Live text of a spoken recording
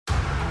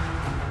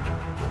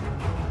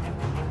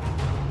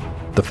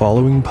The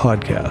following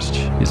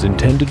podcast is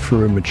intended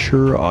for a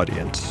mature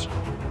audience.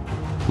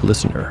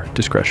 Listener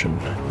discretion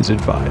is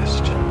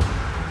advised.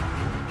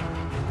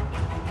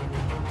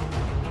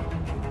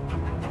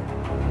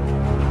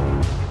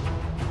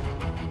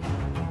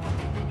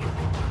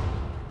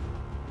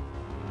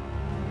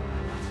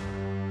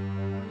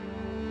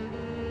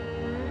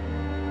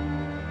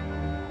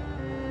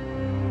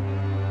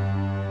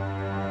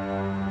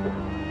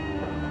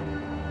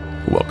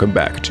 Welcome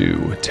back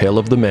to Tale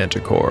of the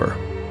Manticore.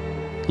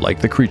 Like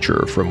the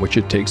creature from which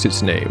it takes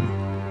its name,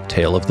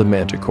 Tale of the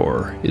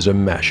Manticore is a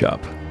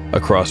mashup, a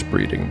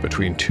crossbreeding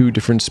between two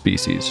different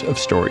species of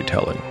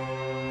storytelling.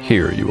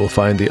 Here you will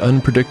find the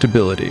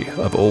unpredictability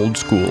of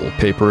old-school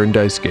paper and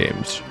dice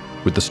games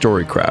with the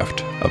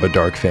storycraft of a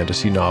dark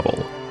fantasy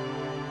novel.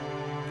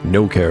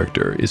 No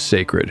character is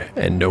sacred,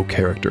 and no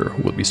character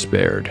will be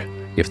spared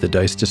if the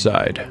dice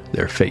decide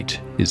their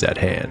fate is at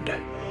hand.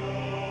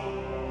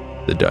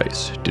 The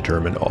dice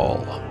determine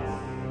all.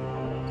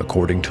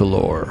 According to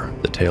lore,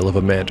 the tale of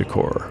a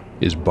manticore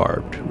is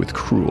barbed with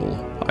cruel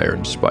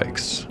iron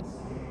spikes.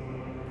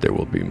 There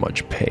will be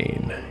much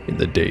pain in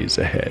the days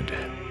ahead.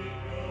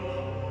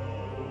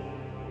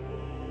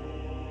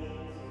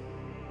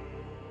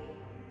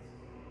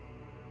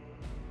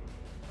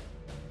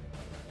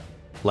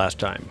 Last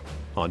time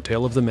on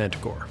Tale of the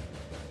Manticore.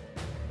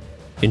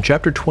 In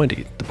Chapter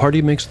 20, the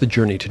party makes the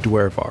journey to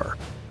Dwervar,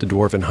 the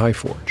Dwarven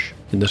Highforge,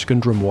 in the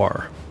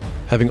Skundrumwar.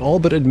 Having all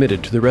but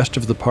admitted to the rest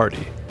of the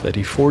party that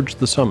he forged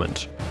the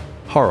summons,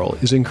 Harl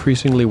is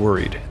increasingly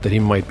worried that he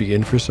might be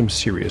in for some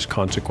serious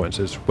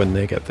consequences when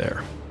they get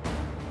there.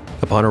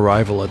 Upon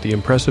arrival at the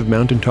impressive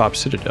mountaintop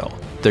citadel,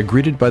 they're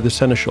greeted by the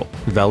seneschal,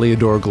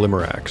 Valiador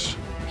Glimmerax.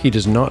 He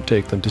does not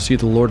take them to see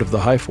the Lord of the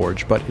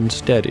Highforge, but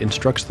instead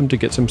instructs them to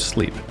get some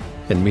sleep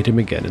and meet him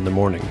again in the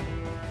morning.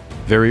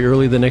 Very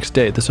early the next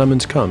day, the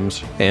summons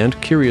comes,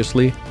 and,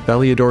 curiously,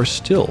 Valiador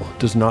still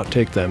does not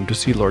take them to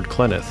see Lord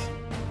Clenneth.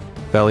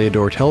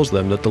 Valiador tells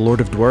them that the Lord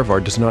of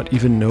Dwervar does not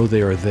even know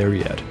they are there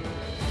yet.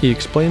 He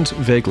explains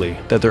vaguely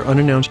that their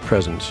unannounced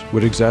presence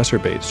would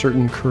exacerbate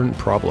certain current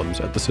problems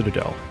at the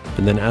Citadel,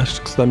 and then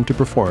asks them to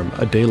perform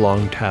a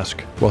day-long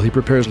task while he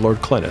prepares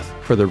Lord Clenneth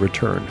for their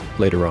return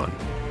later on.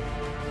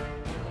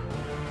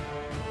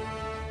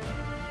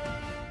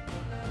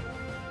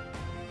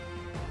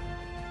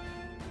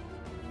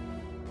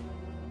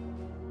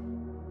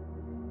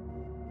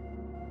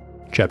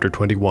 Chapter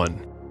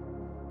 21,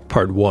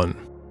 Part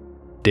 1,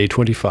 Day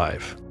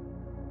 25.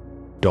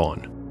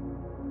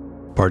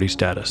 Dawn. Party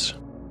status.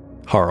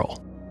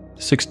 Harl,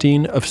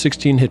 16 of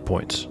 16 hit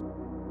points.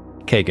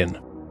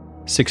 Kagan,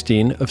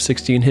 16 of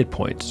 16 hit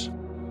points.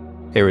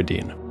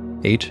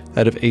 Eridine, 8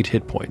 out of 8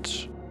 hit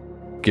points.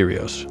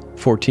 Gyrios,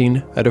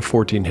 14 out of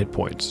 14 hit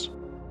points.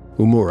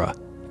 Umura,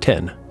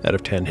 10 out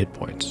of 10 hit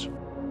points.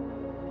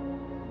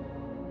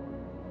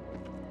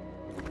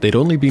 They'd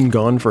only been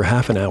gone for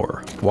half an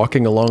hour,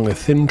 walking along a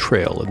thin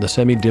trail in the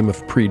semi-dim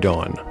of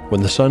pre-dawn,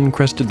 when the sun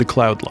crested the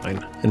cloud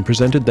line and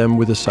presented them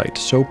with a sight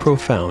so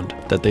profound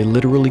that they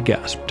literally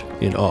gasped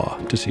in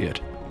awe to see it.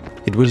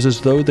 It was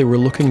as though they were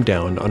looking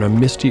down on a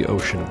misty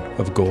ocean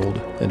of gold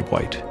and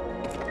white.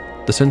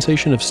 The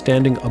sensation of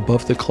standing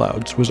above the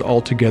clouds was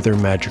altogether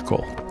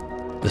magical,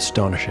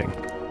 astonishing.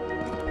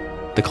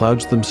 The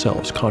clouds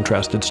themselves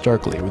contrasted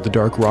starkly with the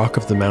dark rock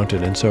of the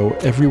mountain, and so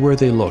everywhere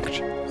they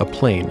looked, a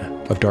plain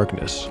of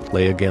darkness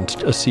lay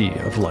against a sea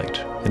of light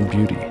and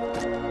beauty.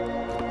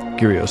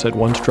 Gyrios at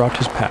once dropped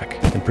his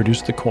pack and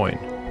produced the coin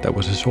that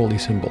was his holy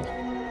symbol.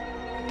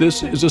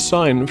 "This is a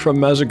sign from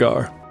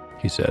Mazagar,"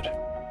 he said.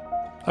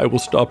 "I will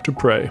stop to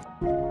pray."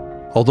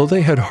 Although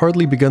they had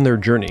hardly begun their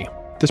journey,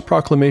 this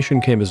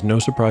proclamation came as no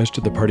surprise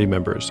to the party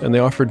members, and they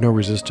offered no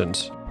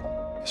resistance.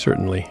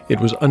 Certainly,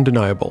 it was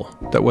undeniable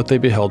that what they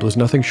beheld was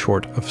nothing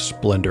short of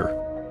splendor.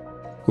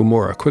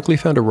 Umura quickly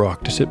found a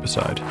rock to sit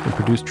beside and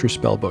produced her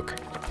spellbook.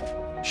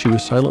 She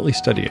was silently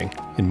studying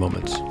in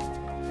moments.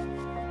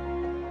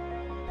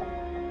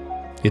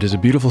 "It is a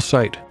beautiful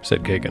sight,"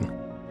 said Kagan.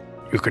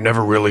 "You can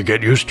never really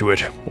get used to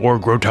it, or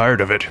grow tired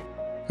of it,"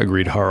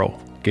 agreed Harl,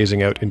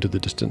 gazing out into the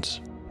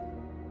distance.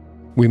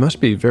 "We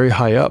must be very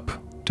high up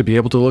to be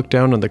able to look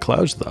down on the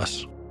clouds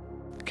thus,"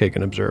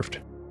 Kagan observed.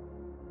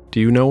 "Do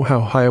you know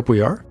how high up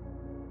we are?"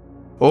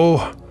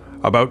 "Oh,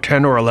 about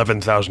 10 or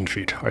 11,000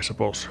 feet, I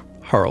suppose,"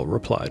 Harl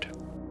replied.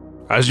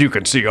 "As you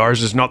can see,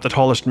 ours is not the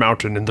tallest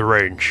mountain in the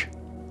range."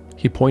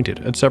 He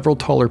pointed at several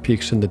taller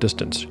peaks in the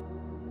distance.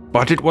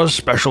 "But it was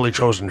specially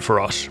chosen for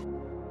us."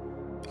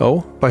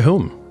 "Oh, by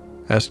whom?"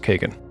 asked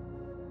Kagan.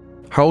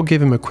 Harl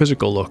gave him a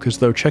quizzical look, as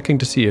though checking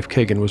to see if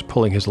Kagan was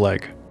pulling his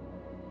leg.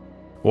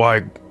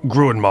 "Why,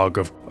 Gruenmog,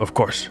 of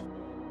course."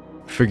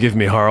 "Forgive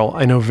me, Harl,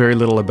 I know very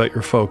little about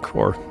your folk,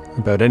 or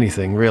about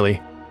anything,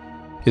 really.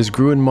 Is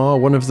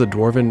Gruenmog one of the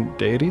dwarven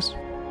deities?"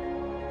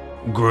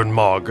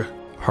 "Gruenmog,"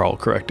 Harl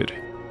corrected,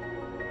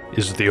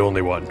 "is the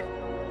only one."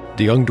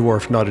 The young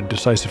dwarf nodded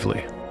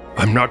decisively.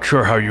 "I'm not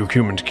sure how you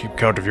humans keep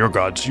count of your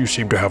gods. You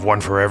seem to have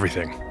one for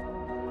everything."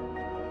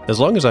 As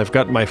long as I've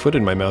got my foot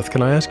in my mouth,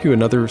 can I ask you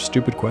another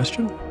stupid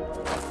question?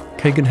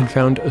 Kagan had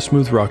found a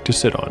smooth rock to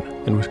sit on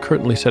and was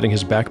currently setting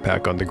his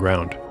backpack on the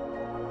ground.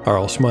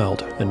 Harl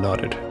smiled and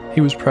nodded. He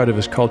was proud of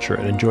his culture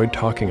and enjoyed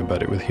talking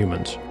about it with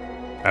humans.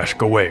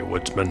 Ask away,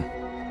 woodsman.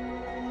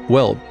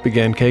 Well,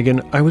 began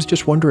Kagan, I was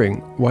just wondering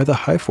why the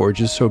High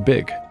Forge is so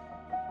big.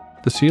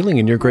 The ceiling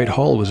in your great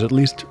hall was at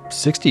least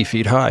 60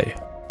 feet high.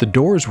 The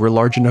doors were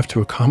large enough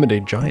to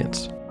accommodate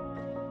giants.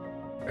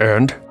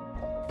 And?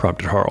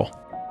 Prompted Harl.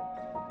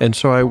 And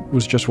so I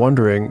was just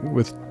wondering,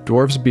 with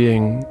dwarves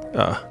being,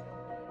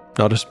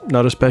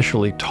 not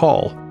especially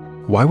tall,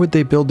 why would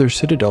they build their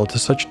citadel to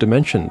such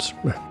dimensions?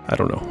 I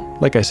don't know.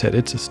 Like I said,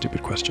 it's a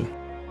stupid question.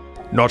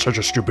 Not such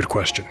a stupid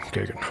question,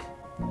 Kagan,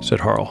 said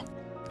Harl.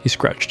 He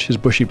scratched his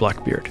bushy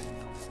black beard.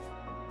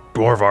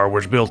 Dwarvar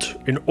was built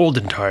in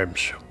olden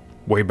times,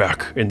 way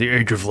back in the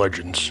Age of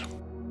Legends.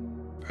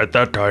 At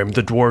that time,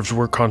 the dwarves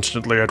were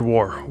constantly at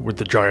war with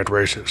the giant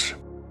races.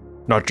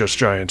 Not just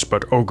giants,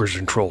 but ogres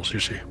and trolls, you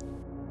see.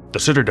 The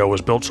citadel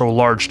was built so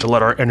large to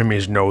let our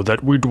enemies know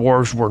that we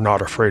dwarves were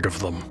not afraid of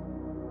them,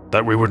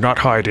 that we would not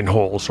hide in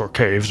holes or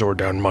caves or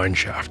down mine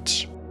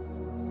shafts.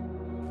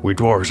 We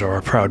dwarves are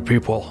a proud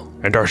people,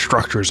 and our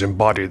structures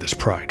embody this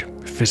pride,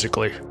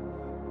 physically.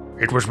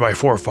 It was my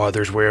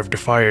forefathers' way of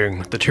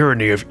defying the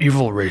tyranny of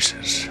evil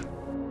races.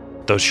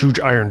 Those huge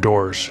iron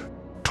doors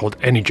told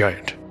any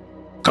giant,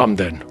 "Come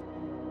then,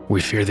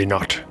 we fear thee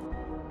not."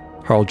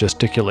 Harl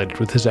gesticulated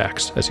with his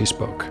axe as he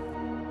spoke.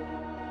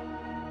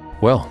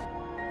 Well,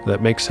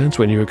 that makes sense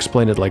when you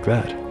explain it like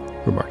that,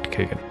 remarked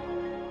Kagan.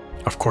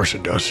 Of course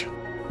it does.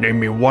 Name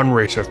me one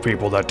race of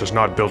people that does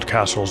not build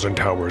castles and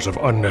towers of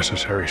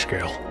unnecessary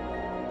scale.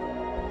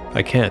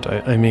 I can't.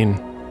 I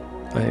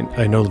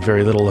know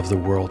very little of the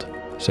world,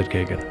 said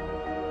Kagan.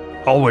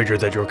 I'll wager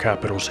that your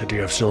capital city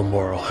of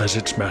Silmoral has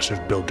its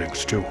massive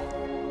buildings too.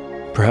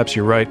 Perhaps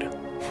you're right.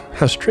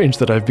 How strange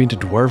that I've been to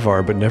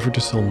Dwarvar but never to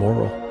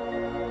Silmoral.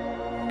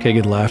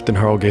 Kagan laughed and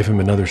Harl gave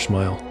him another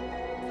smile.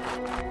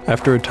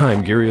 After a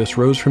time, Girius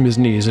rose from his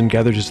knees and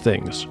gathered his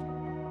things.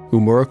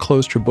 Umura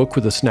closed her book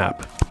with a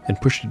snap and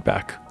pushed it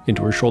back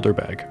into her shoulder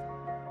bag.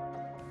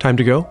 Time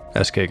to go?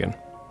 Asked Kagan.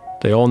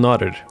 They all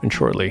nodded, and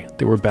shortly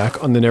they were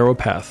back on the narrow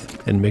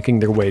path and making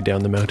their way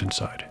down the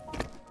mountainside.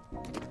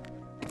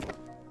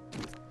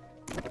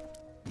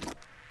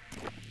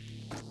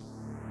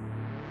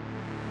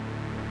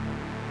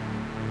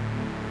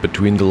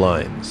 Between the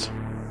Lines.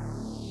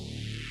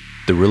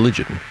 The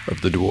Religion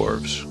of the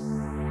Dwarves.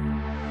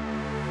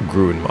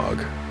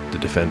 Gruenmog, the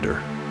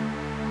Defender.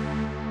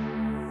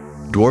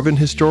 Dwarven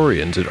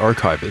historians and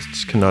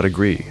archivists cannot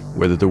agree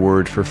whether the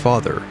word for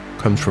father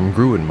comes from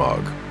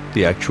Gruenmog,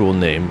 the actual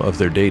name of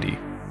their deity,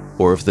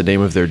 or if the name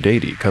of their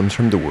deity comes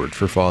from the word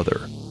for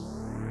father.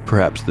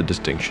 Perhaps the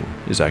distinction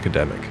is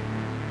academic.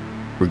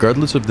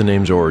 Regardless of the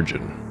name's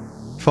origin,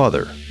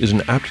 father is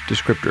an apt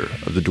descriptor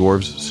of the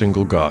dwarves'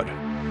 single god.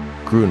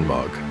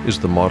 Gruenmog is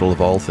the model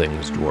of all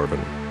things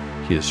dwarven.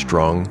 He is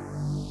strong,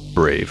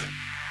 brave,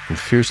 and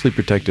fiercely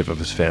protective of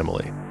his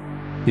family.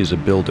 He is a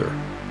builder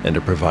and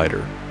a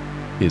provider.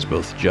 He is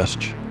both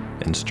just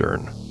and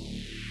stern.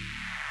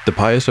 The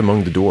pious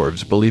among the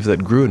dwarves believe that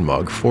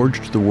Gruenmog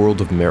forged the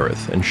world of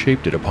Merith and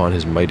shaped it upon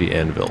his mighty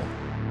anvil.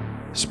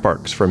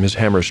 Sparks from his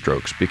hammer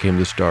strokes became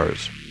the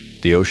stars.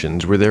 The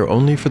oceans were there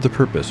only for the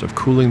purpose of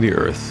cooling the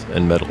earth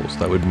and metals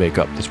that would make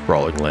up the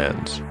sprawling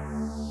lands.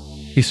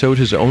 He sowed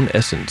his own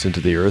essence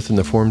into the earth in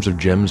the forms of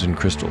gems and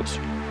crystals.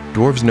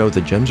 Dwarves know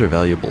that gems are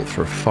valuable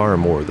for far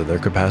more than their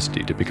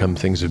capacity to become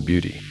things of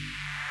beauty.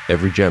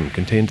 Every gem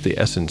contains the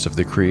essence of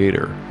the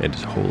Creator and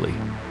is holy.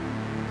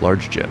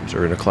 Large gems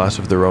are in a class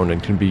of their own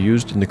and can be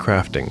used in the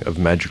crafting of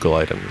magical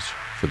items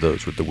for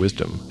those with the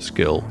wisdom,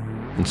 skill,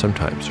 and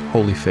sometimes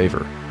holy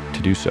favor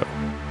to do so.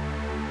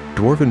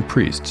 Dwarven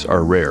priests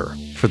are rare,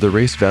 for the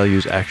race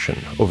values action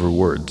over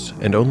words,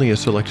 and only a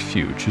select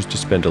few choose to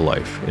spend a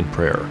life in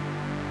prayer.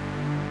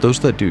 Those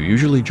that do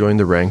usually join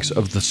the ranks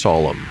of the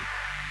Solemn.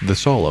 The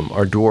Solemn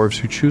are dwarves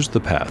who choose the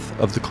path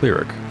of the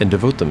cleric and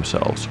devote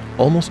themselves,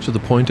 almost to the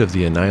point of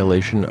the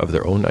annihilation of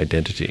their own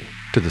identity,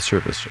 to the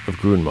service of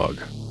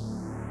Gruenmog.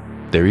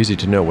 They're easy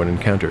to know when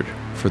encountered,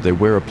 for they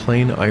wear a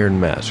plain iron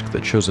mask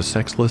that shows a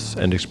sexless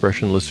and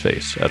expressionless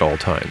face at all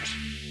times.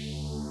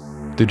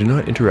 They do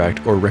not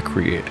interact or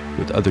recreate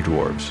with other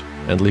dwarves,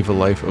 and live a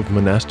life of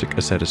monastic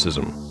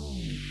asceticism.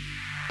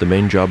 The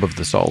main job of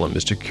the Solemn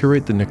is to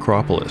curate the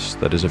necropolis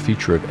that is a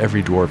feature of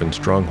every dwarven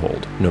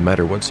stronghold, no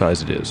matter what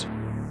size it is.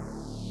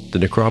 The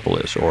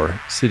necropolis, or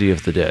City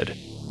of the Dead,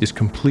 is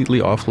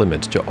completely off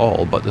limits to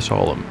all but the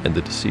Solemn and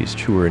the deceased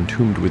who are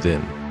entombed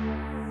within.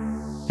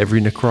 Every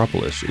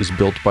necropolis is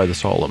built by the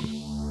Solemn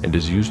and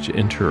is used to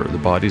inter the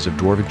bodies of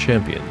dwarven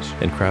champions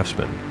and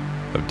craftsmen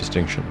of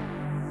distinction.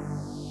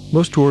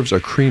 Most dwarves are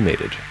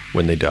cremated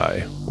when they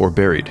die, or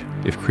buried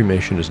if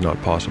cremation is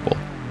not possible.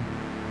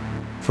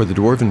 For the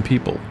dwarven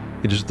people,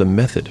 it is the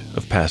method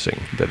of passing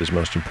that is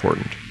most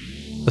important.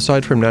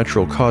 Aside from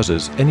natural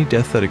causes, any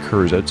death that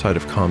occurs outside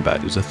of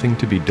combat is a thing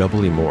to be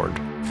doubly mourned,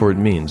 for it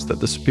means that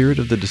the spirit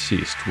of the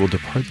deceased will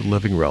depart the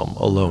living realm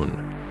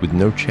alone, with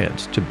no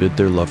chance to bid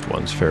their loved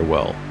ones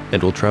farewell,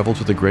 and will travel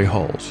to the Grey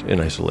Halls in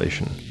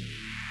isolation.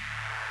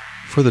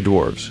 For the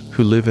dwarves,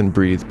 who live and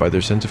breathe by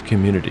their sense of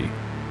community,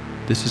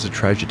 this is a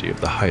tragedy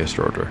of the highest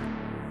order.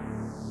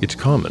 It's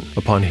common,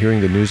 upon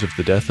hearing the news of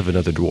the death of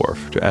another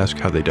dwarf, to ask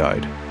how they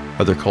died.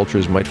 Other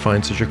cultures might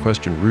find such a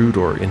question rude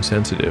or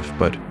insensitive,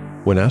 but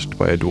when asked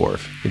by a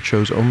dwarf, it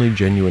shows only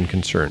genuine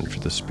concern for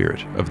the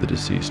spirit of the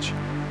deceased.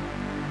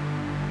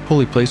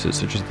 Holy places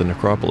such as the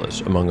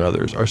necropolis, among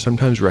others, are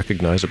sometimes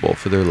recognizable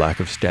for their lack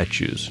of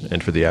statues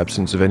and for the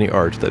absence of any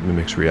art that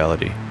mimics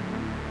reality.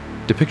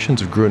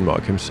 Depictions of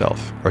Gruenmog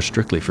himself are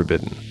strictly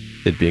forbidden,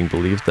 it being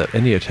believed that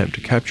any attempt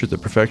to capture the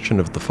perfection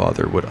of the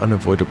father would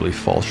unavoidably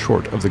fall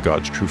short of the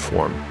god's true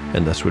form,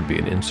 and thus would be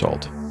an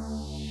insult.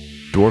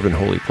 Dwarven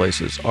holy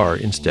places are,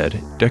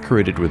 instead,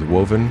 decorated with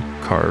woven,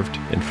 carved,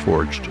 and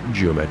forged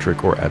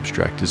geometric or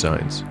abstract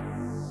designs.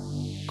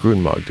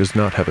 Gruenmog does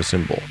not have a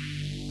symbol.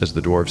 As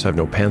the dwarves have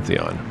no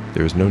pantheon,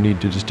 there is no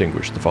need to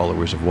distinguish the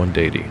followers of one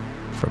deity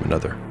from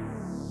another.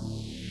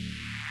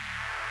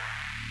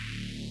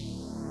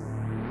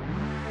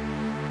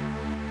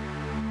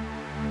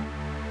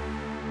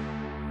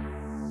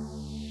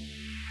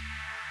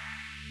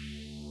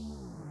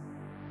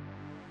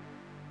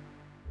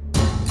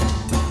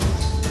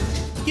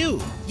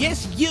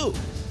 Yes, you!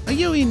 Are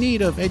you in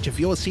need of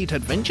edge-of-your-seat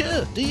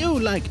adventure? Do you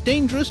like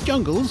dangerous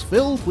jungles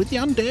filled with the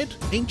undead,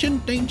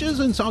 ancient dangers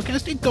and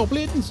sarcastic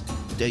goblins?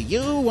 Do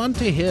you want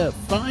to hear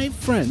 5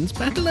 friends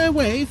battle their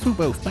way through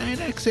both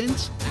bad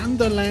accents and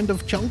the land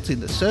of Chult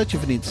in the search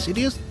of an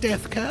insidious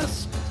death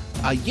curse?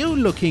 Are you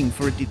looking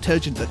for a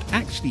detergent that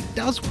actually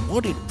does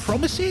what it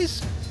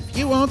promises? If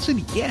you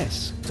answered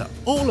yes to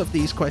all of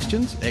these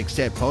questions,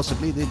 except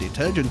possibly the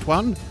detergent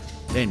one,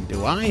 then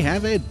do I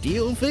have a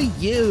deal for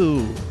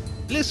you?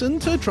 Listen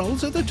to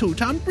Trolls of the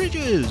Two-Ton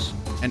Bridges,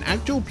 an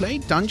actual play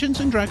Dungeons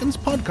 & Dragons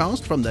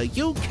podcast from the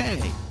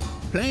UK,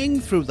 playing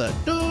through the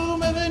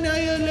Doom of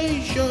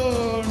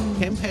Annihilation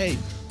campaign.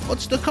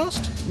 What's the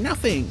cost?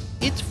 Nothing.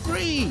 It's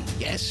free.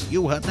 Yes,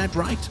 you heard that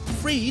right.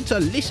 Free to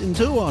listen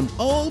to on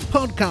all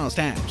podcast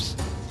apps.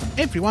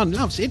 Everyone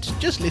loves it.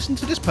 Just listen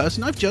to this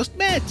person I've just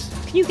met.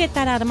 Can you get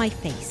that out of my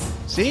face?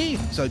 See?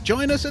 So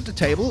join us at the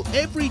table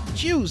every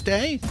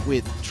Tuesday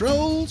with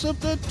Trolls of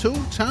the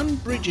Two-Ton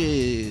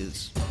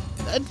Bridges.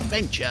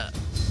 Adventure.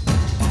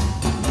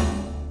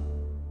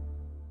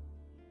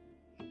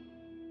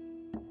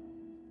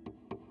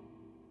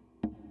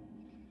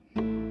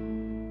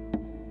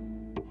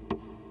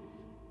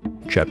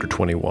 Chapter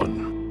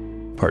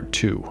 21, Part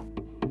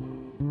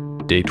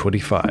 2. Day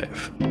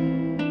 25.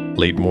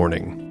 Late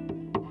morning.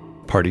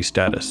 Party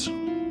status.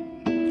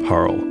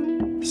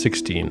 Harl,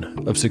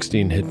 16 of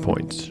 16 hit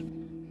points.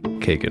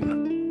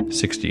 Kagan,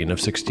 16 of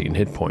 16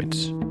 hit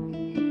points.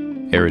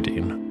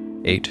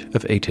 Eridine, 8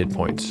 of 8 hit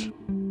points.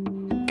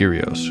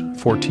 Gyrios,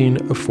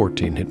 14 of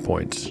 14 hit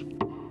points.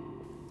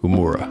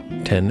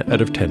 Umura, 10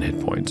 out of 10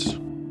 hit points.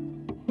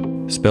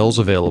 Spells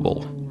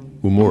available.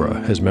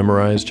 Umura has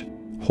memorized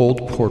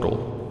Hold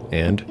Portal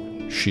and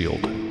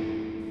Shield.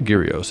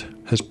 Gyrios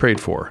has prayed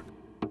for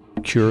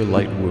Cure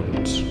Light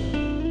Wounds.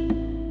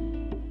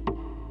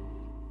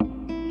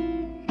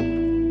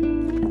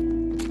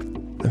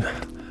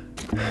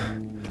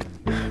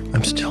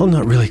 I'm still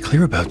not really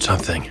clear about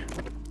something,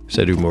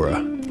 said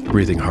Umura,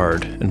 breathing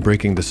hard and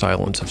breaking the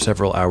silence of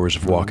several hours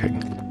of walking.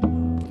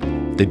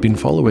 They'd been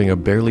following a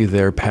barely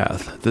there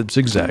path that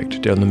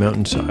zigzagged down the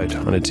mountainside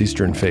on its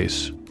eastern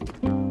face.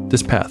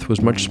 This path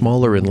was much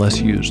smaller and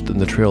less used than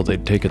the trail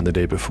they'd taken the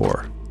day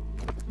before.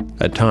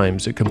 At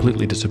times, it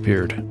completely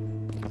disappeared.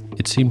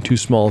 It seemed too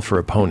small for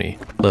a pony,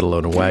 let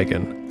alone a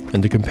wagon,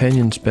 and the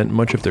companions spent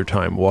much of their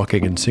time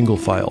walking in single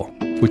file,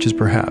 which is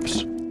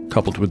perhaps,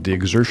 coupled with the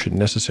exertion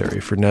necessary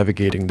for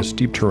navigating the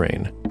steep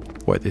terrain,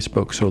 why they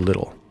spoke so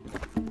little.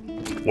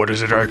 What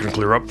is it I can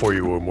clear up for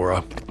you,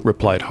 Umura?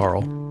 Replied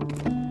Harl.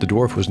 The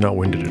dwarf was not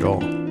winded at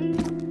all.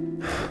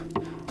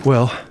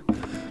 Well,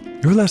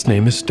 your last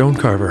name is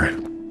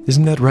Stonecarver.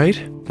 Isn't that right?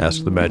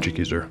 Asked the magic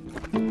user.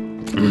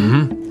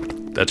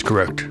 That's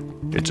correct.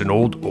 It's an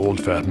old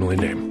family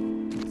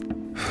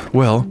name.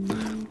 Well,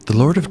 the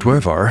Lord of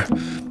Dwervar,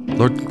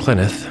 Lord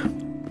Clenneth,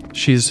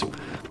 she's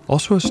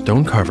also a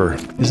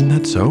stonecarver, isn't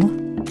that so?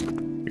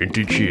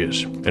 Indeed she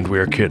is, and we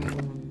are kin.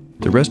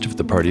 The rest of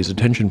the party's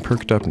attention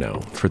perked up now,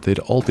 for they'd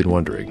all been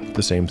wondering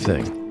the same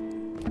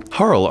thing.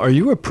 Harl, are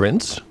you a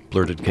prince?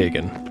 Blurted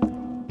Kagan.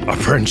 A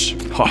prince?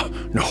 Ha,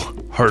 no,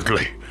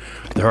 hardly.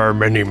 There are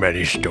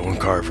many stone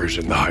carvers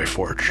in the High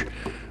Forge.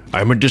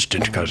 I'm a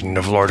distant cousin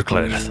of Lord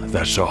Clenneth,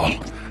 that's all.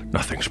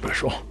 Nothing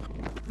special.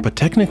 But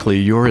technically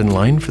you're in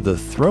line for the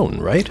throne,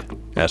 right?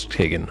 Asked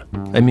Kagan.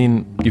 I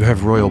mean, you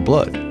have royal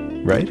blood,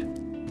 right?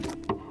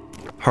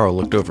 Harl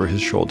looked over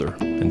his shoulder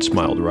and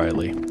smiled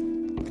wryly.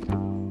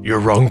 You're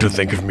wrong to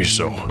think of me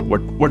so.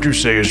 What you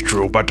say is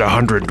true, but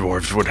 100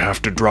 dwarves would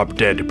have to drop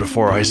dead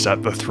before I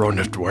sat the throne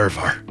of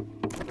Dwervar.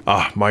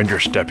 Ah, mind your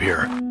step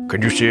here.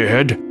 Can you see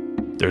ahead?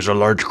 There's a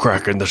large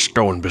crack in the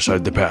stone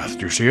beside the path.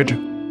 Do you see it?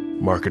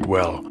 Mark it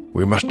well.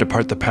 We must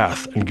depart the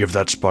path and give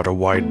that spot a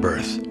wide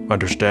berth.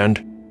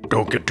 Understand?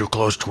 don't get too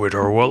close to it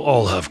or we'll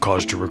all have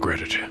cause to regret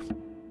it.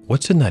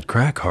 What's in that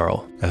crack,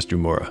 Harl? Asked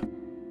Umura.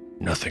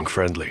 Nothing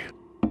friendly,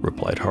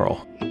 replied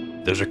Harl.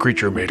 There's a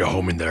creature made a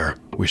home in there.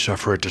 We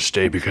suffer it to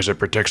stay because it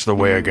protects the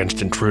way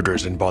against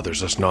intruders and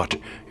bothers us not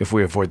if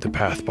we avoid the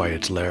path by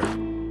its lair.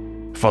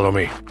 Follow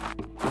me.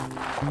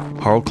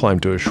 Harl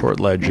climbed to a short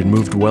ledge and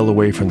moved well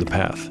away from the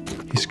path.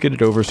 He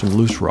skidded over some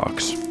loose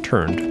rocks,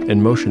 turned,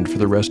 and motioned for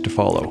the rest to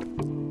follow.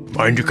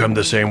 Mind you come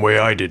the same way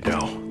I did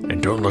now,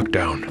 and don't look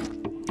down.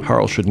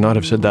 Harl should not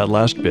have said that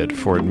last bit,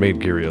 for it made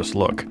Gyrios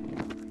look.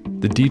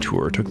 The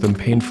detour took them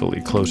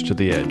painfully close to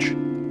the edge.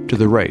 To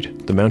the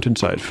right, the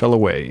mountainside fell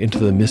away into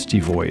the misty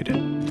void.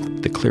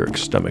 The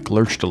cleric's stomach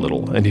lurched a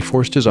little, and he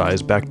forced his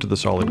eyes back to the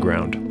solid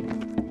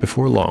ground.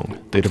 Before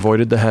long, they'd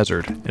avoided the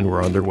hazard and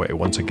were on their way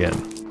once again.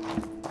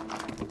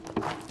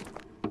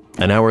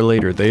 An hour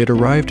later, they had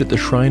arrived at the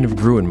shrine of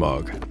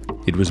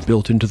Gruenmog. It was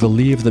built into the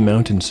lee of the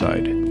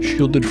mountainside,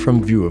 shielded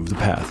from view of the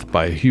path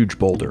by a huge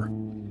boulder.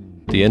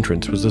 The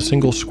entrance was a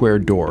single square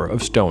door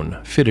of stone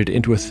fitted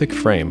into a thick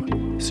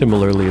frame,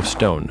 similarly of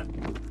stone.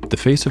 The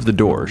face of the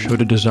door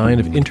showed a design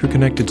of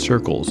interconnected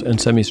circles and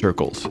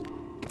semicircles,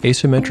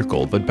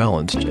 asymmetrical but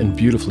balanced and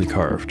beautifully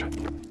carved.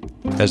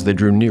 As they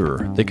drew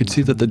nearer, they could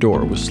see that the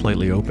door was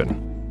slightly open.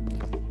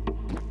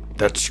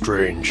 That's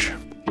strange.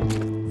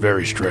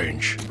 Very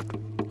strange,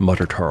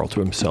 muttered Harl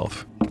to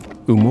himself.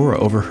 Umura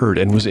overheard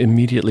and was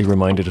immediately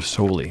reminded of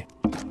Soli.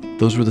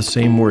 Those were the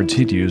same words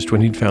he'd used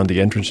when he'd found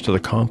the entrance to the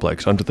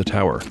complex under the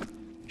tower.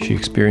 She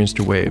experienced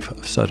a wave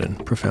of sudden,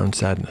 profound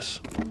sadness.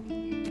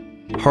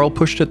 Harl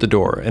pushed at the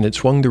door, and it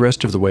swung the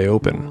rest of the way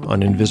open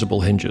on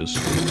invisible hinges.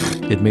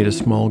 It made a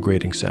small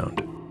grating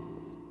sound.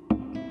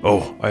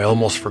 Oh, I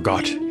almost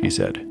forgot, he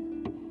said.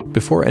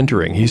 Before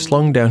entering, he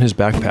slung down his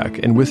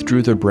backpack and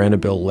withdrew the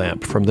Branabil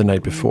lamp from the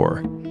night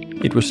before.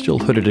 It was still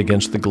hooded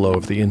against the glow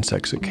of the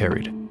insects it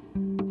carried.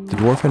 The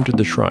dwarf entered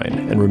the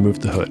shrine and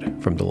removed the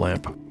hood from the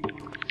lamp.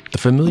 The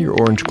familiar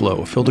orange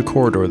glow filled a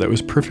corridor that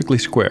was perfectly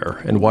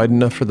square and wide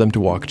enough for them to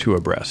walk two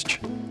abreast.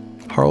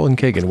 Harl and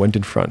Kagan went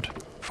in front,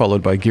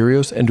 followed by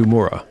Gyrios and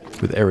Umura,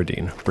 with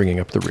Eridine bringing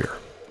up the rear.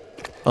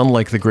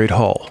 Unlike the Great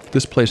Hall,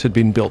 this place had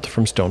been built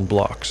from stone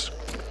blocks.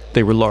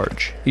 They were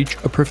large, each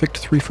a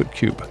perfect 3-foot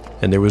cube,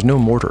 and there was no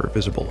mortar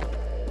visible.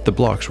 The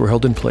blocks were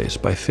held in place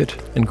by fit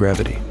and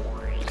gravity.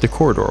 The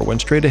corridor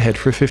went straight ahead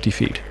for 50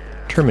 feet,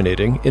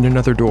 terminating in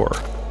another door.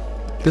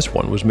 This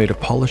one was made of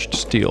polished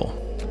steel.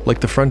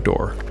 Like the front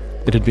door,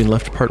 it had been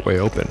left partway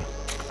open.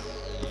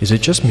 "Is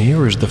it just me,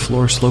 or is the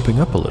floor sloping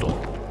up a little?"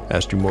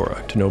 asked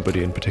Umura, to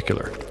nobody in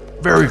particular.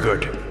 Very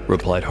good,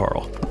 replied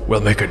Harl.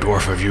 We'll make a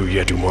dwarf of you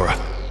yet, Umura.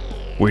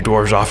 We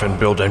dwarves often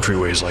build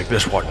entryways like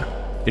this one.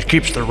 It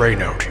keeps the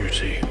rain out, you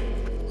see.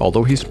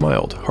 Although he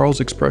smiled, Harl's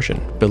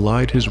expression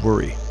belied his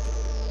worry.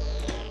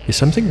 "Is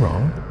something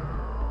wrong?"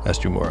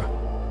 asked Umura.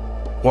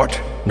 What?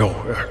 No,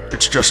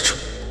 it's just...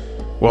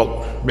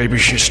 Well, maybe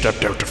she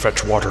stepped out to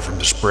fetch water from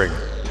the spring.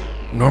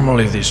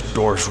 Normally these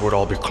doors would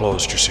all be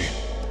closed, you see.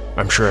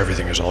 I'm sure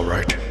everything is all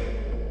right.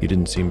 He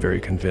didn't seem very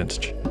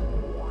convinced.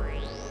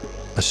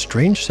 A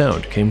strange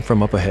sound came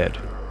from up ahead.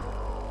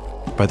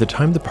 By the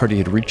time the party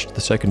had reached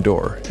the second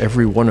door,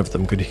 every one of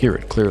them could hear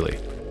it clearly.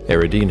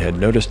 Eridine had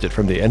noticed it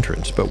from the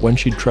entrance, but when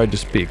she'd tried to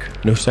speak,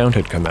 no sound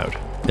had come out,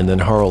 and then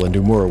Harl and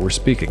Umura were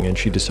speaking, and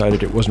she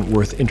decided it wasn't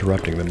worth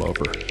interrupting them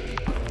over.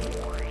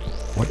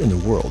 What in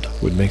the world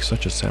would make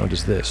such a sound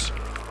as this?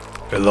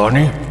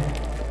 Ilani?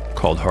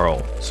 Called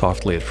Harl,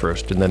 softly at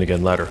first, and then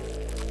again louder.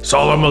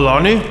 Solemn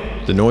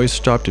Ilani? The noise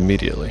stopped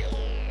immediately.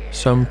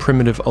 Some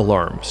primitive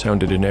alarm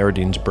sounded in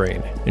Eridine's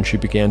brain, and she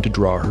began to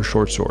draw her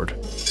short sword.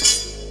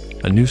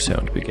 A new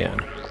sound began,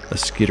 a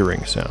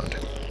skittering sound.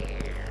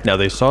 Now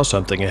they saw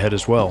something ahead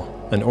as well.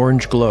 An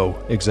orange glow,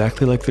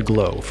 exactly like the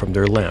glow from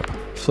their lamp,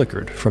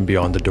 flickered from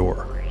beyond the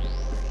door.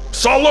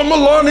 Solemn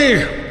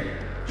Ilani!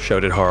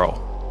 Shouted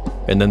Harl,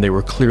 and then they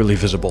were clearly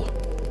visible.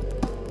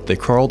 They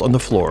crawled on the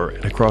floor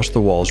and across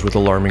the walls with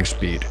alarming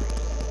speed.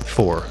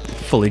 4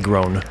 fully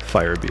grown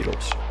fire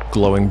beetles,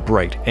 glowing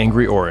bright,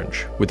 angry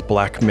orange, with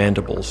black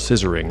mandibles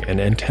scissoring and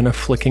antennae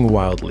flicking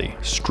wildly,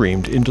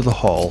 streamed into the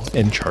hall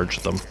and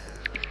charged them.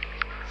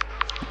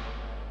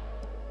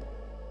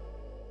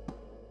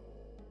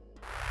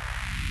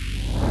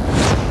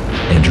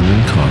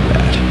 Entering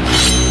combat.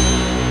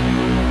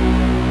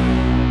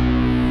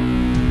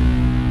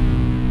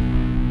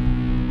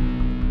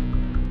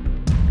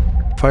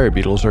 Fire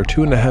beetles are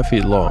 2.5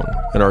 feet long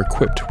and are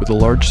equipped with a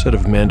large set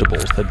of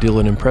mandibles that deal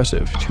an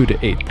impressive 2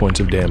 to 8 points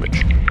of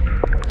damage.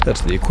 That's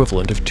the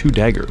equivalent of 2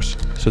 daggers,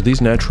 so these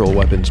natural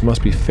weapons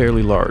must be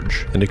fairly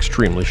large and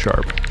extremely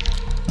sharp.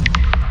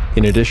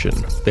 In addition,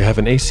 they have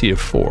an AC of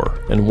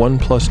 4 and 1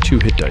 plus 2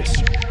 hit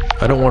dice.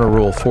 I don't want to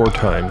roll 4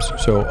 times,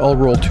 so I'll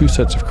roll 2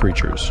 sets of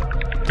creatures.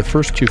 The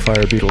first 2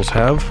 fire beetles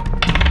have...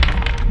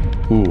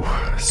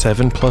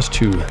 7 plus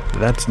 2,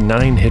 that's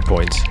 9 hit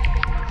points.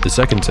 The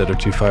second set of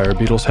 2 fire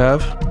beetles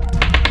have...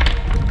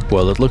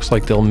 Well, it looks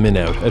like they'll min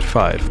out at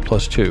 5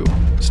 plus 2.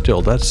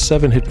 Still, that's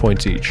 7 hit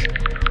points each.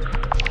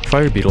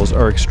 Fire beetles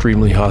are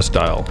extremely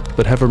hostile,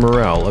 but have a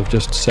morale of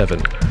just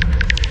 7.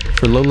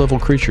 For low-level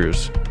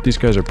creatures, these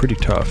guys are pretty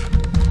tough.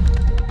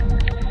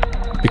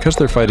 Because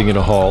they're fighting in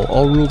a hall,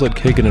 I'll rule that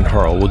Kagan and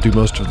Harl will do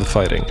most of the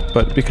fighting,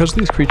 but because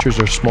these creatures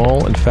are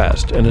small and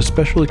fast, and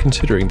especially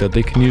considering that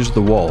they can use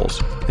the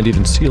walls and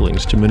even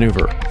ceilings to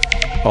maneuver,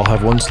 I'll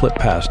have one slip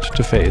past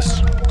to face.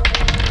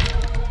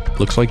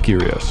 Looks like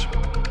Gyrios.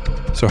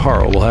 So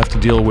Harl will have to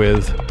deal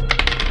with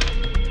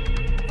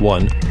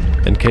 1,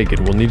 and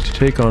Kagan will need to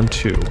take on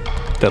 2.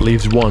 That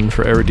leaves 1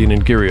 for Eridine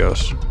and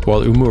Gyrios,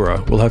 while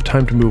Umura will have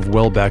time to move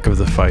well back of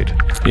the fight.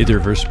 Neither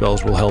of her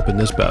spells will help in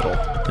this battle,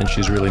 and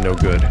she's really no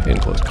good in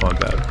close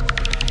combat.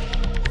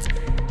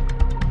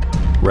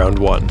 Round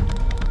 1.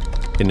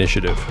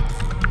 Initiative.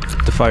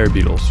 The Fire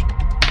Beetles.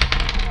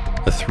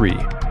 A 3.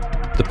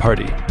 The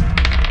Party.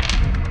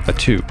 A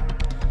 2.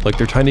 Like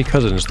their tiny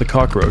cousins, the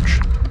Cockroach,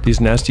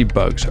 these nasty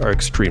bugs are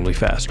extremely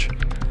fast.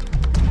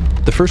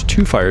 The first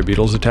 2 Fire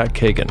Beetles attack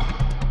Kagan.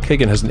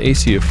 Kagan has an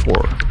AC of 4.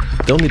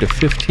 They'll need a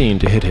 15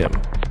 to hit him.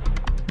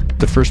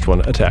 The first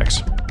one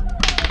attacks.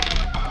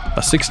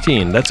 A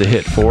 16, that's a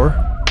hit for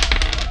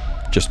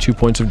just 2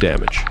 points of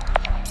damage.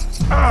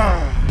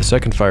 The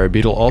second Fire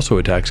Beetle also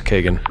attacks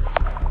Kagan.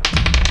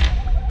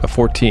 A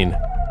 14,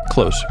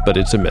 close, but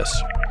it's a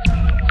miss.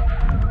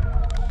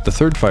 The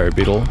third Fire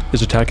Beetle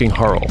is attacking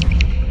Harl.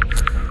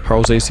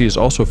 Harl's AC is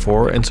also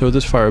 4, and so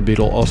this Fire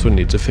Beetle also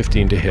needs a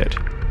 15 to hit.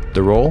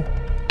 The roll?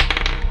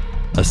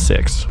 A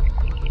 6.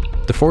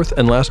 The fourth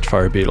and last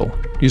Fire Beetle,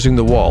 using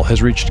the wall,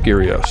 has reached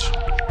Gyrios.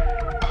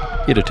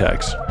 It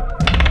attacks.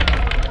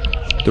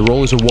 The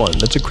roll is a 1,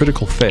 that's a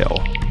critical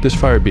fail. This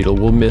Fire Beetle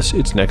will miss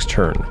its next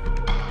turn.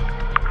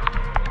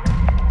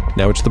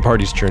 Now it's the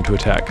party's turn to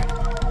attack.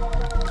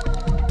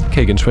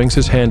 Kagan swings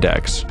his hand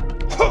axe.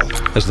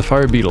 As the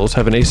Fire Beetles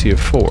have an AC of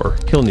 4,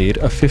 he'll need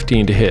a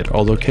 15 to hit,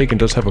 although Kagan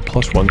does have a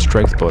 +1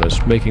 strength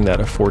bonus, making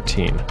that a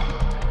 14.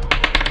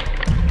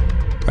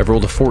 I've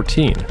rolled a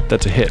 14,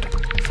 that's a hit.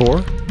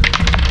 For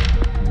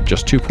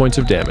just 2 points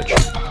of damage.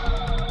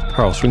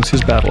 Harl swings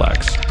his battle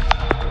axe.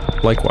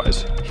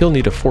 Likewise, he'll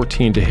need a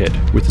 14 to hit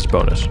with his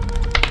bonus.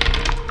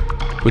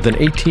 With an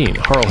 18,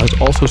 Harl has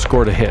also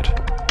scored a hit.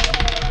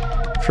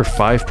 For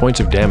 5 points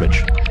of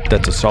damage,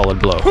 that's a solid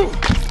blow.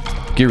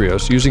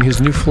 Gyrios, using his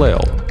new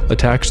flail,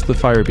 attacks the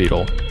Fire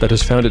Beetle that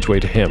has found its way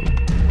to him.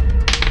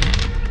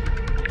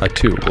 A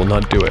 2 will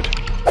not do it.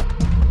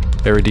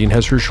 Eridine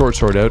has her short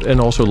sword out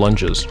and also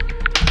lunges.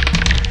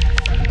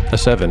 A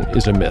 7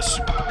 is a miss.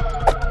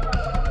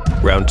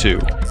 Round 2.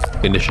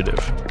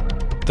 Initiative.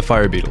 The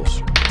Fire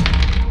Beetles.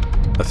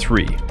 A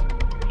 3.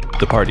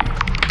 The Party.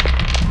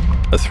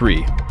 A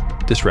 3.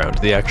 This round,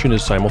 the action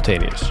is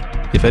simultaneous.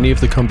 If any of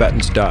the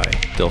combatants die,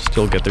 they'll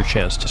still get their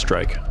chance to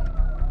strike.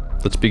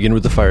 Let's begin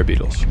with the Fire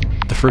Beetles.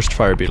 The first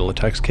Fire Beetle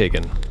attacks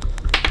Kagan.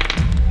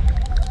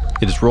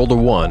 It has rolled a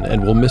 1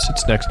 and will miss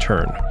its next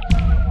turn.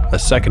 A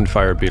second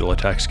Fire Beetle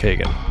attacks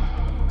Kagan.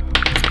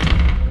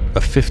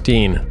 A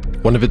 15.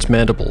 One of its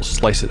mandibles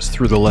slices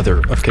through the leather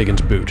of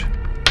Kagan's boot.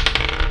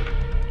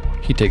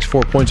 He takes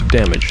 4 points of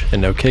damage,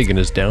 and now Kagan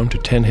is down to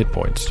 10 hit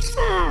points.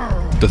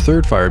 The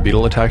third Fire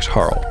Beetle attacks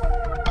Harl.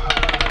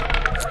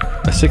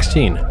 A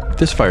 16.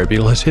 This Fire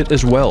Beetle has hit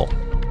as well.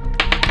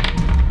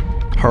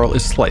 Harl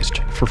is sliced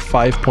for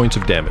 5 points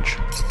of damage.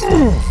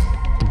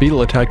 The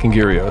beetle attacking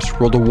Gyrios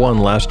rolled a 1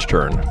 last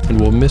turn,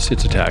 and will miss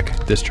its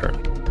attack this turn.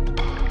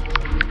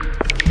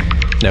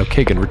 Now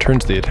Kagan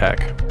returns the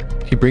attack.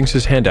 He brings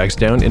his hand axe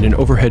down in an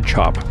overhead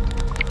chop.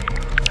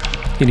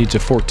 He needs a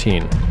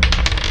 14.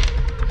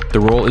 The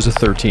roll is a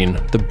 13.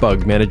 The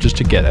bug manages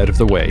to get out of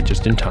the way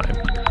just in time.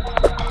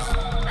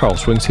 Harl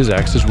swings his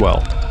axe as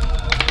well.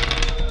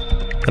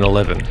 An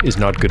 11 is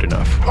not good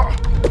enough.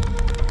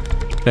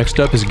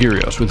 Next up is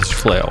Gyrios with his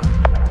flail.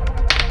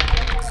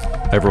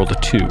 I've rolled a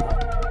 2.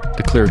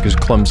 The cleric is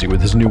clumsy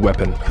with his new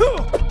weapon.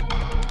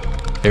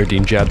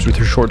 Eridine jabs with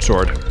her short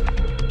sword.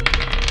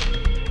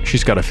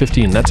 She's got a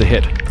 15, that's a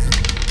hit.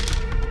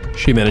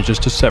 She manages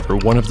to sever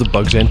one of the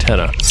bug's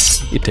antennae.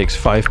 It takes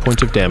 5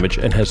 points of damage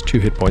and has 2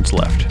 hit points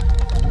left.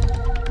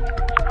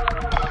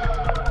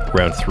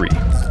 Round 3.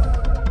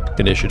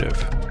 Initiative.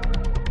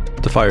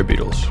 The Fire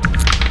Beetles.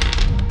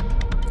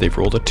 They've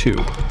rolled a 2.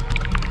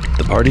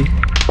 The Party?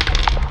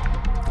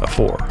 A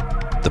 4.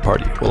 The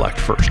Party will act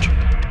first.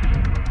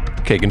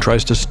 Kagan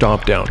tries to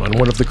stomp down on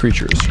one of the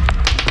creatures.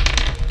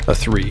 A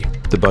 3.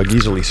 The bug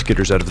easily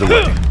skitters out of the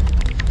way.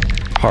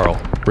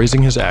 Harl,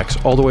 raising his axe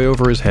all the way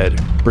over his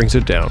head, brings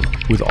it down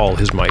with all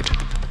his might.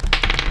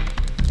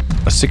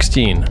 A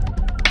 16.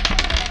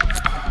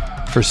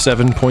 For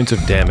 7 points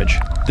of damage,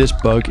 this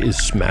bug is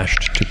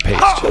smashed to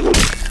paste.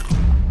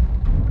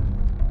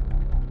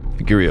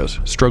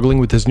 Gyrios, struggling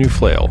with his new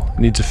flail,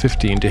 needs a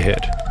 15 to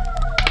hit.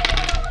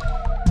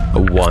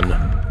 A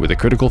 1. With a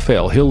critical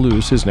fail, he'll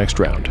lose his next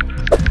round.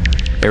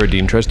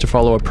 Eridine tries to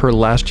follow up her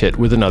last hit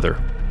with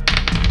another.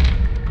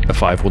 A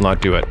 5 will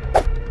not do it.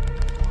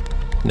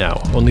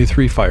 Now, only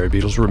 3 Fire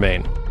Beetles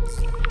remain.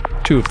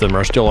 2 of them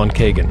are still on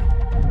Kagan.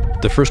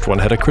 The first one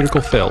had a critical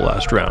fail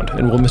last round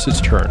and will miss its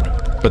turn,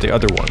 but the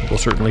other one will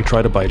certainly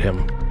try to bite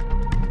him.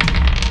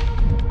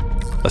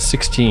 A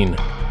 16.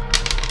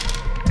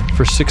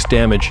 For 6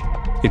 damage,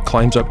 It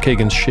climbs up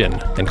Kagan's shin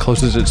and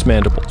closes its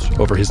mandibles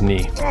over his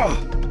knee.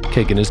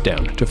 Kagan is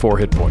down to 4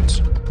 hit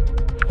points.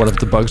 One of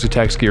the bugs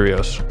attacks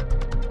Gyrios.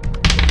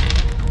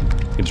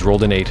 It's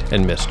rolled an 8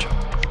 and missed.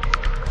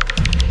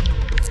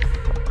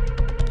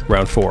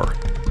 Round 4.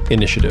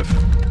 Initiative.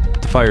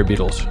 The Fire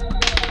Beetles.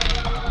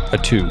 A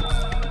 2.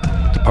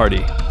 The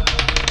party.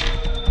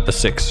 A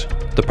 6.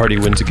 The party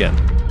wins again.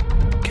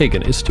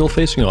 Kagan is still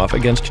facing off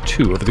against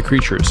 2 of the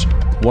creatures.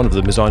 One of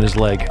them is on his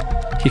leg.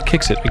 He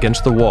kicks it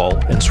against the wall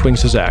and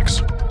swings his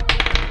axe.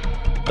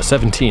 A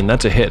 17,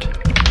 that's a hit.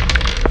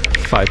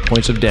 5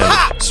 points of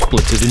damage,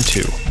 splits it in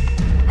 2.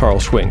 Harl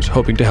swings,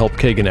 hoping to help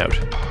Kagan out.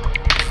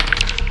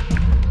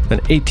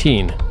 An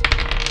 18.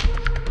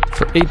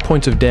 For 8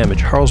 points of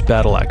damage, Harl's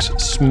battle axe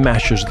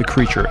smashes the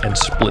creature and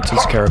splits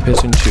its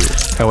carapace in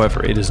 2.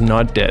 However, it is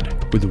not dead.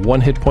 With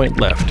 1 hit point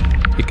left,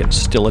 it can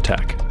still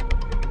attack.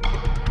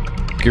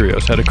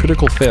 Gyrios had a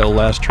critical fail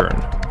last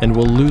turn, and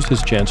will lose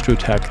his chance to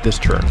attack this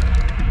turn.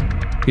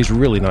 He's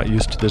really not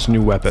used to this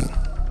new weapon.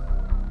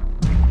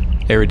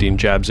 Eridine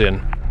jabs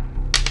in.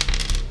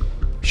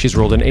 She's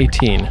rolled an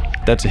 18.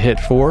 That's a hit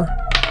for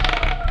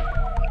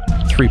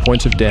 3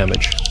 points of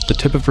damage. The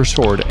tip of her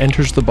sword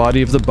enters the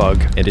body of the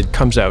bug, and it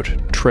comes out,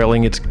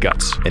 trailing its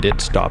guts, and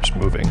it stops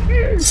moving.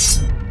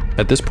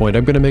 At this point,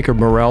 I'm going to make a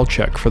morale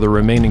check for the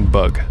remaining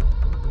bug.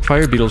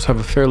 Fire beetles have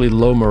a fairly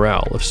low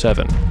morale of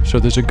 7, so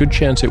there's a good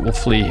chance it will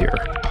flee here.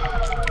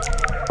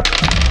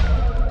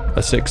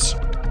 A 6.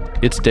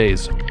 It's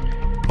daze.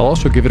 I'll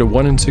also give it a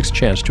 1 in 6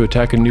 chance to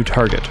attack a new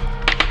target.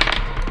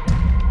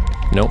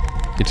 Nope,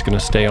 it's going to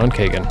stay on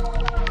Kagan.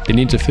 It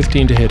needs a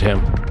 15 to hit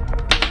him.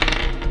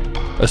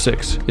 A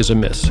 6 is a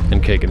miss,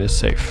 and Kagan is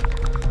safe.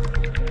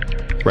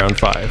 Round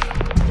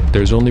 5.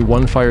 There's only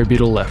 1 fire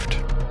beetle left.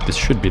 This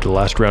should be the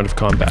last round of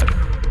combat.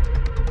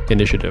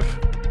 Initiative.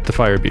 The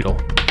fire beetle.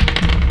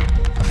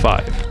 A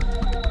 5.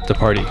 The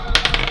party.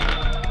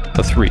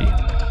 A 3.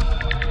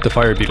 The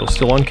fire beetle,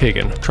 still on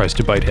Kagan, tries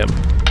to bite him.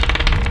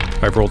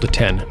 I've rolled a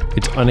 10.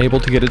 It's unable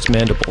to get its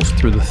mandibles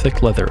through the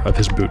thick leather of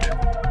his boot.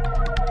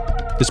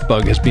 This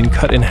bug has been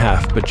cut in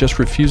half, but just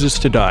refuses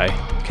to die.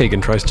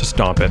 Kagan tries to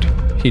stomp it.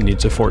 He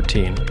needs a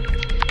 14.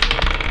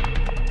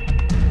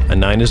 A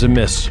 9 is a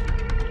miss.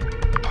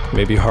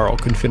 Maybe Harl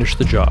can finish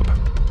the job.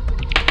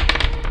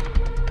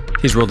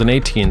 He's rolled an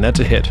 18,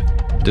 that's a hit.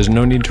 There's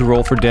no need to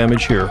roll for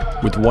damage here.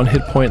 With 1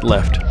 hit point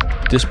left,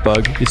 this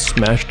bug is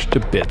smashed to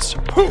bits.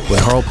 When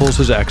Harl pulls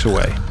his axe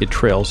away, it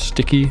trails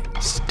sticky,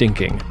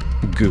 stinking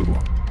goo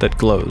that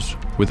glows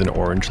with an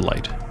orange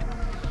light.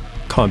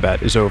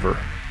 Combat is over.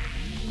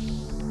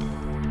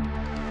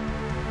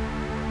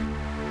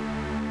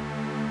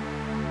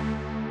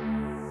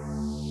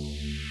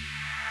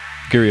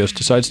 Gyrios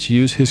decides to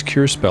use his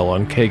cure spell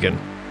on Kagan.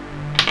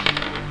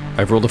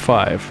 I've rolled a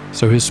 5,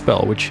 so his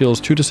spell, which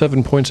heals 2 to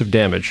 7 points of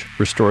damage,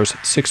 restores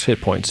 6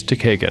 hit points to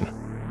Kagan.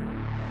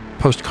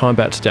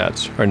 Post-combat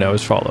stats are now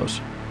as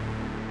follows.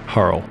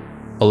 Harl,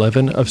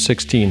 11 of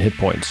 16 hit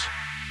points.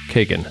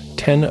 Kagan,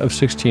 10 of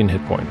 16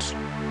 hit points.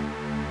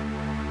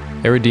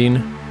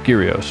 Eridine,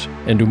 Gyrios,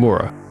 and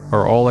Umura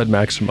are all at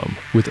maximum,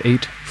 with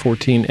 8,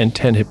 14, and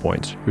 10 hit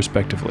points,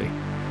 respectively.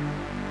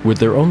 With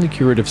their only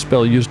curative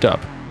spell used up,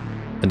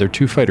 and their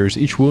 2 fighters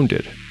each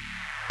wounded,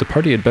 the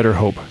party had better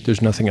hope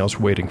there's nothing else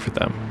waiting for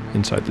them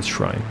inside this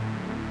shrine.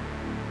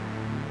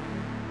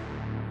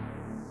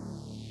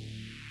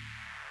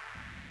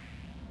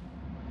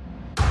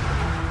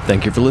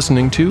 Thank you for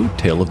listening to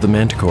Tale of the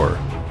Manticore.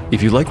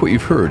 If you like what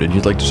you've heard and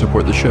you'd like to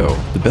support the show,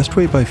 the best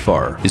way by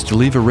far is to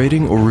leave a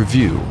rating or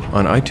review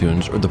on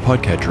iTunes or the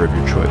podcatcher of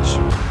your choice.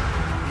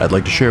 I'd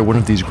like to share one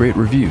of these great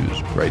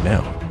reviews right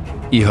now.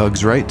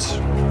 eHugs writes,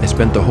 I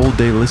spent the whole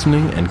day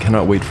listening and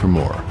cannot wait for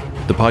more.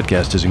 The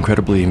podcast is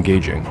incredibly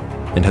engaging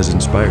and has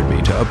inspired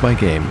me to up my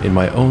game in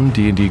my own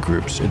D&D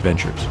group's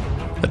adventures.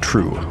 A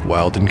true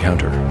wild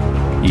encounter.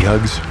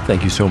 eHugs,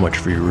 thank you so much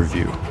for your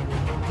review.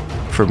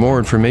 For more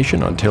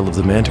information on Tale of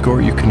the Manticore,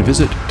 you can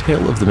visit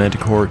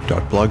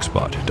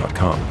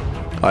taleofthemanticore.blogspot.com.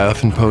 I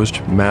often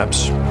post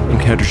maps,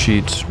 encounter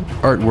sheets,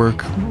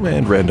 artwork,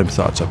 and random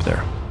thoughts up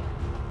there.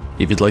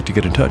 If you'd like to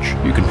get in touch,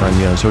 you can find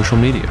me on social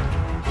media.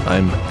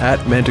 I'm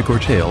at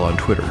ManticoreTale on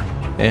Twitter,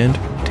 and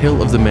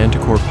Tale of the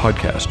Manticore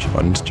Podcast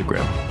on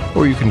Instagram.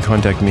 Or you can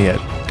contact me at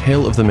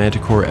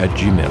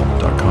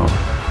taleofthemanticore@gmail.com.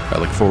 I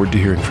look forward to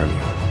hearing from you.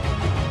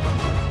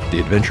 The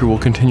adventure will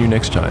continue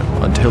next time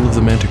on Tale of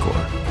the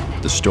Manticore,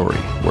 the story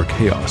where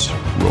chaos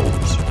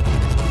rolls.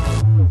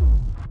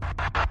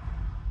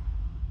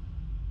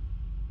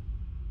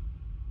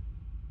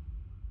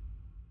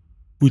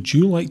 Would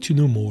you like to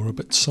know more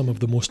about some of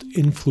the most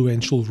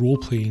influential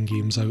role-playing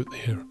games out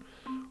there?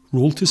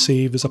 Roll to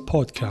Save is a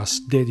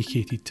podcast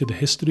dedicated to the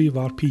history of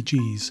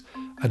RPGs,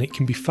 and it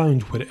can be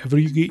found wherever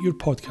you get your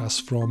podcasts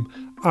from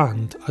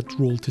and at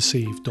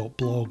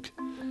rolltosave.blog.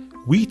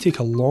 We take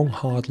a long,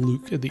 hard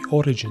look at the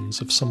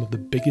origins of some of the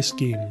biggest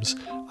games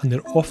and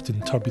their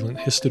often turbulent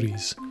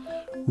histories.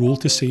 Roll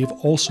to Save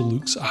also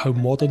looks at how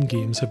modern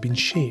games have been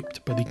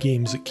shaped by the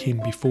games that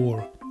came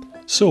before.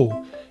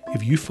 So,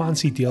 If you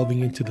fancy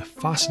delving into the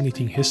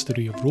fascinating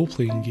history of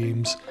role-playing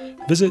games,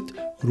 visit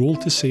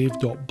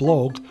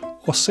roll2save.blog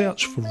or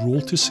search for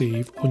Roll to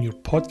Save on your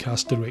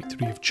podcast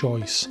directory of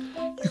choice.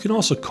 You can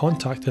also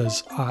contact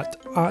us at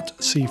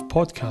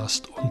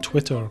 @SavePodcast on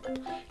Twitter.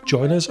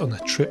 Join us on a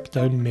trip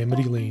down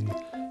memory lane.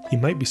 You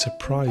might be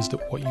surprised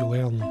at what you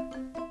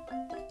learn.